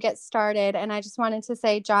program get started. And I just wanted to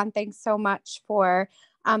say, John, thanks so much for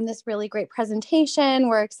this really great presentation.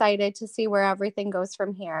 We're excited to see where everything goes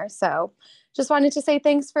from here. So just wanted to say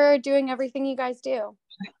thanks for doing everything you guys do.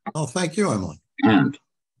 Oh, thank you, Emily. And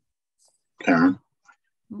Karen.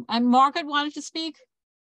 And Margaret wanted to speak.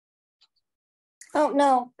 Oh,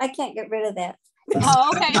 no, I can't get rid of that.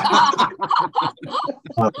 Oh, okay.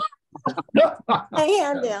 My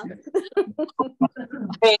hand down.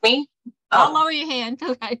 Amy? I'll lower your hand.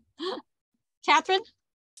 Okay. Catherine?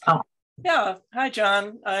 Oh. Yeah. Hi,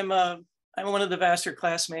 John. I'm one of the Vassar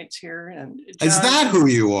classmates here. And John, is that who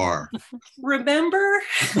you are? Remember?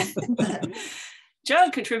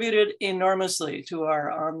 John contributed enormously to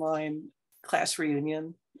our online class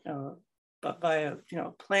reunion. But by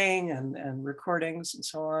playing and recordings and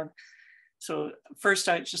so on. So first,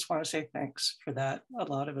 I just want to say thanks for that. A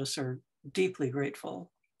lot of us are deeply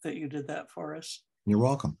grateful that you did that for us. You're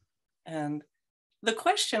welcome. And the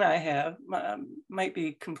question I have might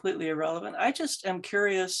be completely irrelevant. I just am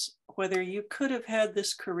curious whether you could have had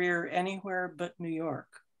this career anywhere but New York.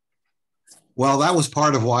 Well, that was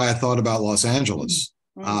part of why I thought about Los Angeles.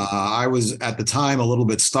 I was at the time a little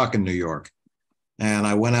bit stuck in New York. And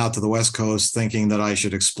I went out to the West Coast thinking that I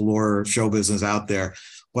should explore show business out there.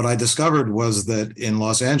 What I discovered was that in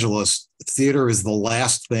Los Angeles, theater is the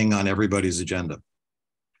last thing on everybody's agenda.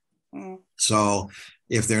 So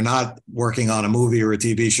if they're not working on a movie or a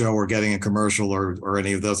TV show or getting a commercial or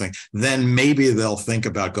any of those things, then maybe they'll think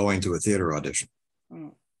about going to a theater audition.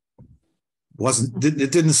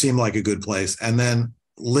 It didn't seem like a good place. And then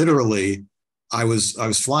literally, I was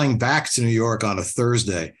flying back to New York on a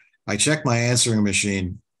Thursday. I checked my answering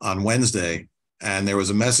machine on Wednesday, and there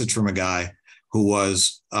was a message from a guy who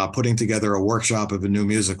was putting together a workshop of a new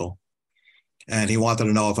musical. And he wanted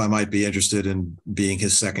to know if I might be interested in being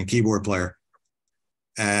his second keyboard player.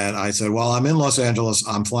 And I said, well, I'm in Los Angeles.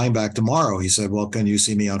 I'm flying back tomorrow. He said, well, can you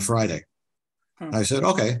see me on Friday? I said,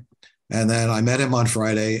 okay. And then I met him on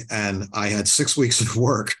Friday, and I had 6 weeks of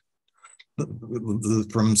work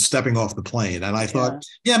from stepping off the plane. And I thought,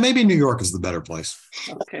 yeah, maybe New York is the better place.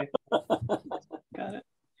 Okay. Got it.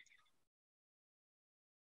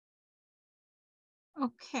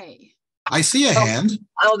 Okay. I see a hand.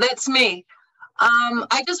 Oh, that's me.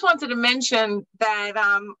 I just wanted to mention that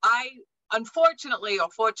I, unfortunately or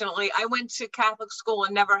fortunately, I went to Catholic school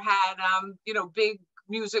and never had, big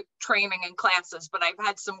music training and classes, but I've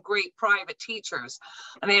had some great private teachers,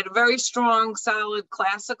 and they had a very strong, solid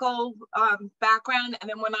classical background. And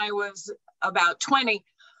then when I was about 20,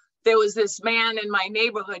 there was this man in my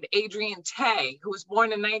neighborhood, Adrian Tay, who was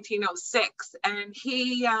born in 1906, and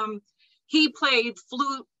he played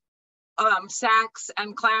flute, sax,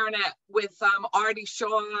 and clarinet with Artie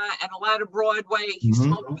Shaw and a lot of Broadway. He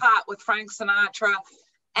smoked pot with Frank Sinatra.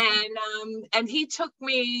 And he took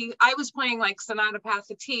me, I was playing like Sonata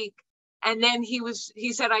Pathétique, and then he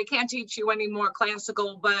said, I can't teach you any more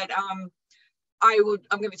classical, but I'm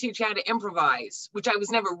going to teach you how to improvise, which I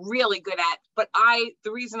was never really good at. But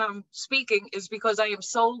the reason I'm speaking is because I am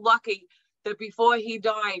so lucky that before he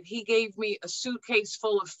died, he gave me a suitcase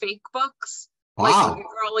full of fake books, like in the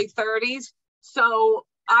early 30s. So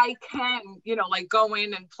I can, go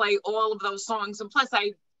in and play all of those songs. And plus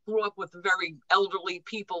I grew up with very elderly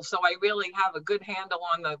people, so I really have a good handle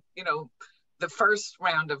on the first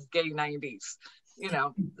round of gay 90s.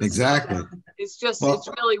 Exactly. So it's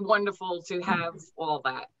really wonderful to have all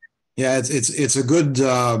that. Yeah, it's a good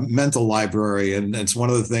mental library, and it's one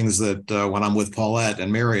of the things that when I'm with Paulette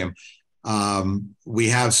and Miriam, we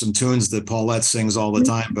have some tunes that Paulette sings all the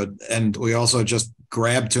time, and we also just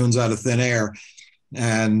grab tunes out of thin air,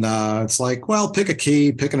 and it's like, well, pick a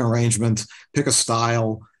key, pick an arrangement, pick a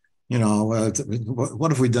style.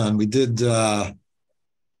 What have we done? We did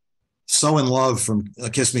So in Love from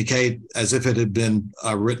Kiss Me Kate as if it had been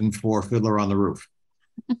written for Fiddler on the Roof.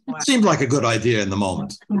 Seemed like a good idea in the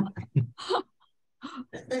moment.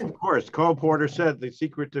 Of course, Cole Porter said the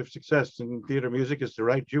secret of success in theater music is to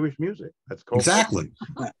write Jewish music. That's Cole. Exactly.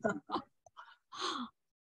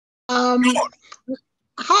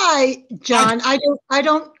 Hi, John. I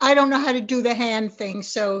don't know how to do the hand thing,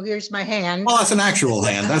 so here's my hand. Well, that's an actual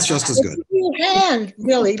hand. That's just as good. Hand,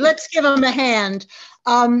 really. Let's give him a hand.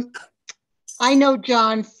 I know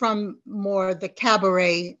John from more the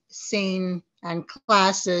cabaret scene and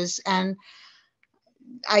classes, and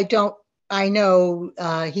I know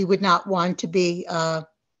he would not want to be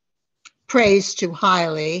praised too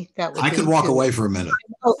highly. That would I could walk away for a minute.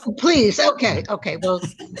 Oh, please. Okay. Well,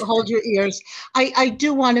 hold your ears. I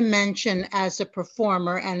do want to mention, as a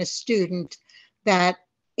performer and a student, that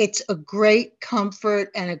it's a great comfort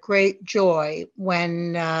and a great joy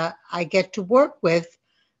when I get to work with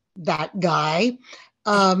that guy,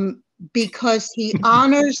 because he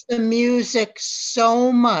honors the music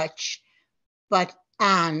so much,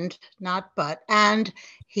 and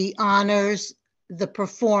he honors the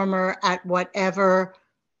performer at whatever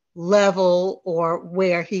level or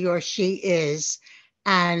where he or she is.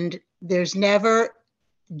 And there's never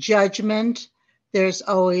judgment. There's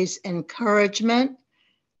always encouragement.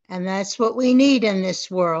 And that's what we need in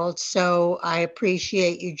this world. So I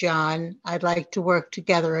appreciate you, John. I'd like to work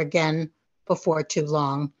together again before too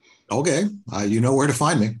long. Okay. You know where to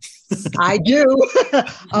find me. I do.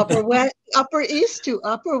 Upper East to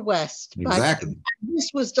Upper West. Exactly. But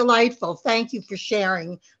this was delightful. Thank you for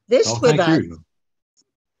sharing this with us.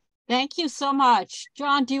 Thank you so much.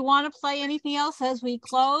 John, do you want to play anything else as we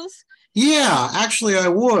close? Yeah, actually I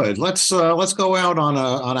would. Let's go out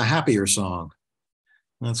on a happier song.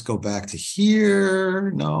 Let's go back to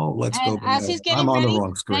here. No, let's go back. As he's getting ready, on the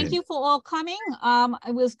wrong screen. Thank you for all coming.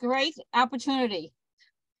 It was a great opportunity.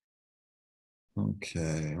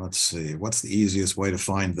 Okay, let's see. What's the easiest way to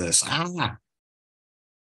find this? I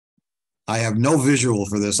have no visual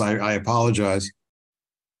for this. I apologize.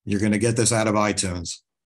 You're going to get this out of iTunes.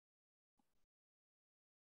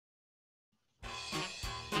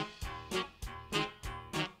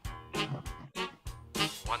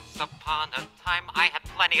 Once upon a time I had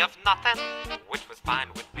plenty of nothing, which was fine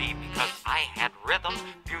with me because I had rhythm,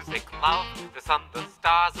 music, love, the sun, the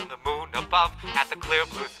stars, and the moon above, at the clear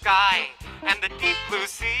blue sky and the deep blue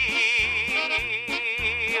sea.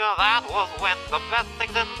 That was when the best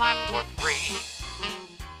things in life were free.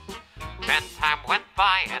 Then time went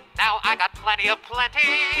by and now I got plenty of plenty,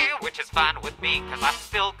 which is fine with me because I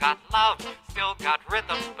still got love, still got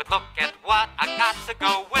rhythm, but look at what I got to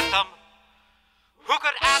go with them. Who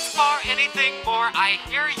could ask for anything more, I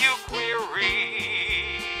hear you query?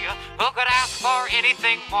 Who could ask for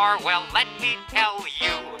anything more? Well, let me tell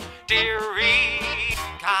you, dearie.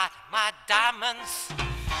 Got my diamonds,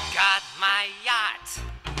 got my yacht,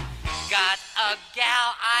 got a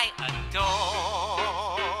gal I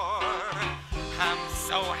adore. I'm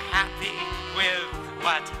so happy with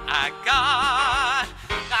what I got.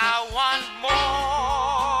 I want more.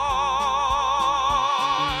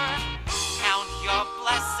 Count your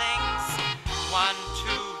blessings, 1,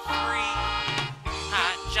 2, 3. I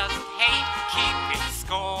just hate keeping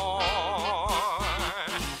score.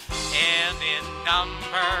 Any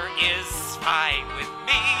number is fine with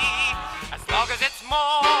me, as long as it's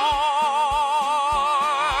more.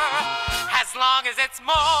 As long as it's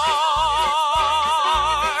more.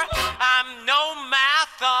 I'm no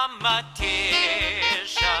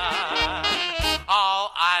mathematician.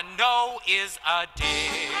 All I know is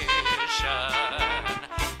addition.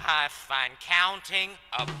 I find counting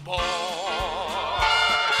a bore.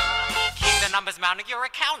 Keep the numbers mounting, your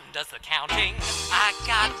accountant does the counting. I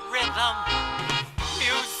got rhythm,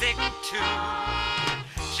 music too,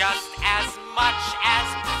 just as much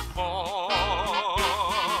as before.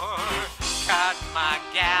 Got my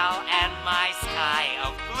gal and my sky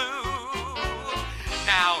of blue.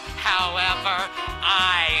 Now, however,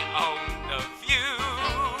 I own the view.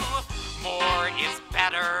 More is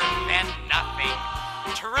better than nothing,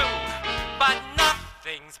 true, but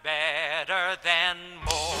nothing's better than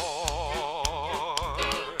more.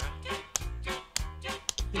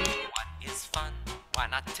 One is fun, why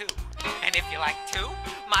not two? And if you like two,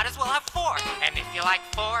 might as well have four. And if you like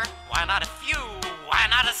four, why not a few? Why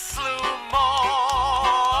not a slew more?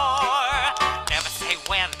 Never say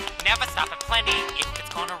when, never stop at plenty. If it's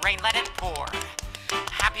gonna rain, let it pour.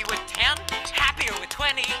 Happy with 10, happier with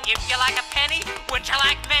 20. If you like a penny, wouldn't you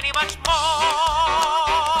like many much more?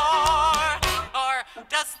 Or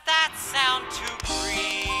does that sound too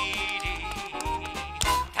greedy?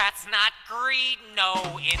 That's not greed,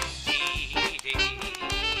 no indeedy.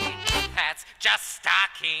 That's just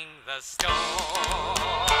stocking the store.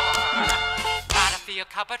 Gotta fill your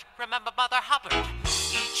cupboard, remember Mother Hubbard.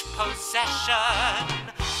 Each possession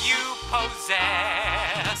you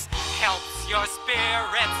possess helps your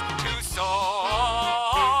spirits to soar.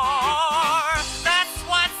 That's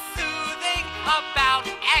why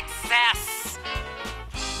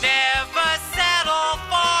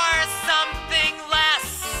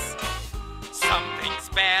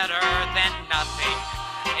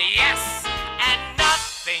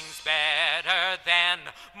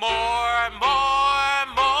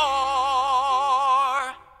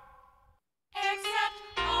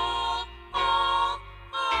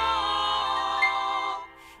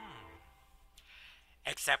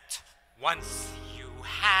Once you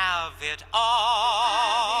have it all,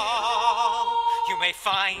 you may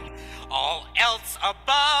find all else above,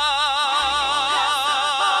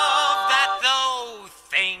 that though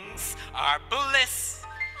things are bliss,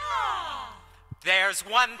 there's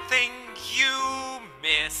one thing you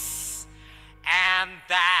miss, and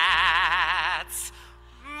that's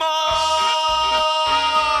more,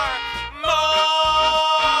 more,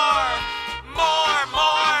 more,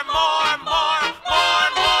 more, more, more, more, more,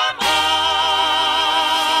 more.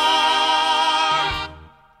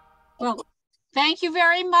 Well, thank you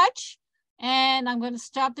very much. And I'm going to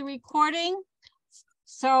stop the recording.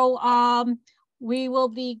 So we will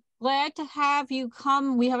be glad to have you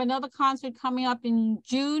come. We have another concert coming up in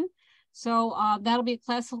June. So that'll be a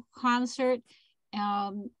classical concert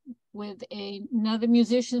with another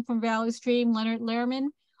musician from Valley Stream, Leonard Lehrman.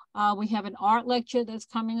 We have an art lecture that's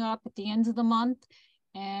coming up at the end of the month.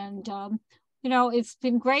 And, you know, it's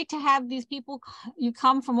been great to have these people. You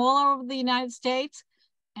come from all over the United States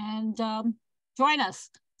and join us.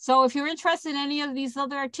 So if you're interested in any of these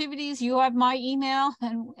other activities, you have my email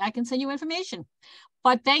and I can send you information.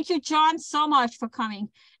 But thank you, John, so much for coming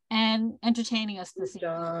and entertaining us this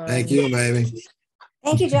evening. Thank you, Mamie.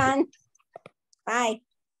 Thank you, John. Bye.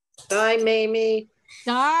 Bye, Mamie.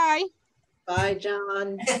 Bye. Bye,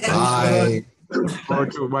 John. Bye. Look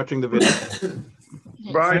forward to watching the video.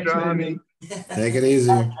 Bye, Johnny. Take it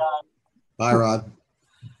easy. Bye, Rod.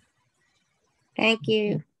 Thank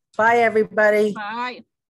you. Bye, everybody. Bye.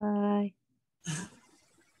 Bye.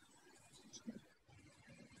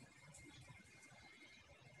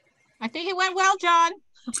 I think it went well, John.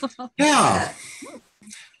 Yeah.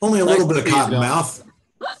 Only a little bit of cotton mouth.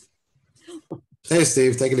 Hey,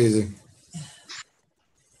 Steve, take it easy.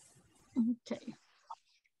 Okay.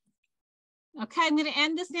 Okay, I'm going to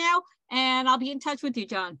end this now, and I'll be in touch with you,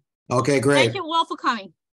 John. Okay, great. Thank you all for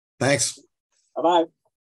coming. Thanks. Bye-bye.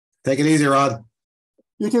 Take it easy, Rod.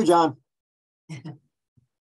 You too, John.